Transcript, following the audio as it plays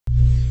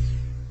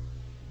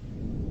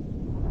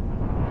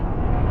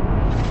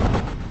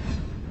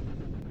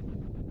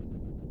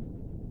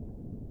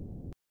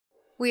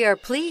We are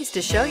pleased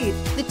to show you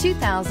the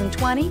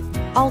 2020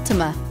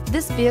 Altima.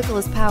 This vehicle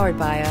is powered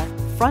by a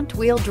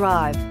front-wheel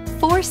drive,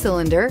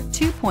 4-cylinder,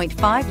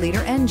 2.5-liter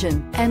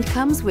engine, and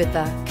comes with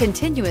a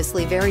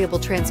continuously variable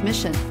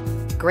transmission.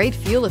 Great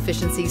fuel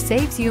efficiency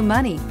saves you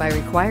money by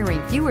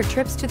requiring fewer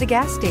trips to the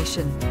gas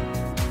station.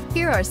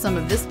 Here are some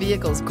of this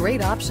vehicle's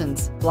great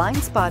options: blind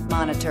spot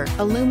monitor,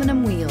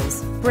 aluminum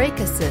wheels, brake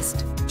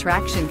assist,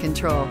 traction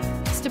control,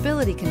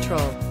 stability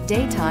control,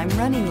 daytime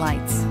running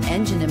lights,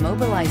 engine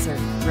immobilizer,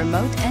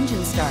 remote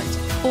engine start,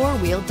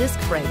 4-wheel disc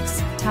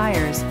brakes,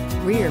 tires,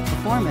 rear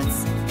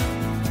performance.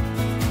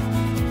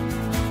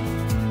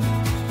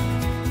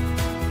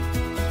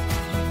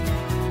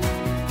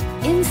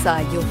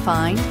 Inside you'll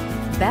find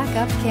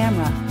backup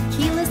camera,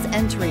 keyless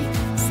entry,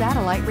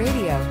 satellite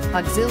radio,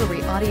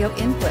 auxiliary audio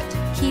input,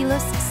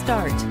 keyless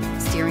start,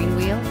 steering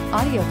wheel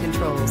audio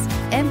controls,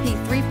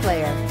 MP3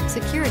 player,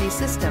 security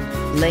system,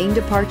 lane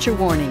departure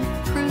warning,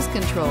 cruise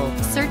control.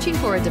 Searching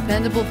for a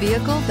dependable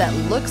vehicle that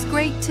looks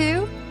great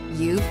too?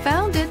 You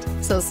found it,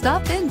 so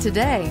stop in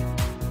today.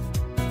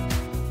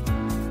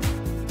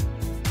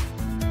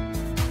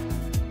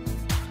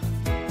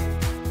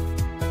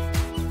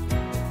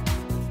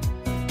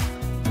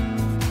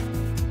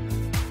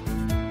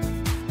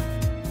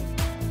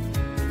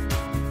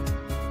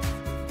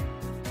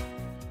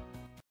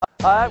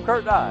 Hi, I'm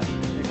Kurt Nye.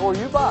 Before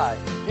you buy,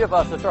 give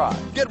us a try.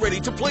 Get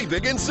ready to play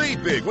big and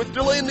save big with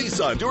DeLand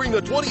Nissan during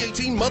the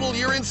 2018 model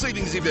year-end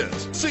savings event.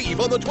 Save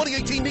on the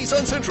 2018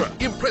 Nissan Sentra,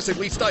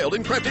 impressively styled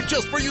and crafted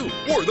just for you.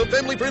 Or the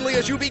family-friendly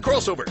SUV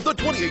crossover, the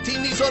 2018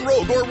 Nissan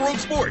Rogue or Rogue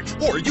Sport.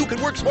 Or you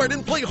can work smart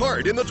and play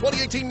hard in the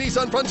 2018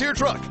 Nissan Frontier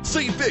truck.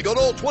 Save big on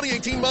all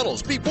 2018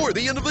 models before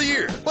the end of the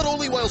year, but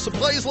only while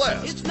supplies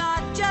last. It's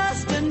not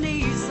just a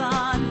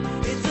Nissan.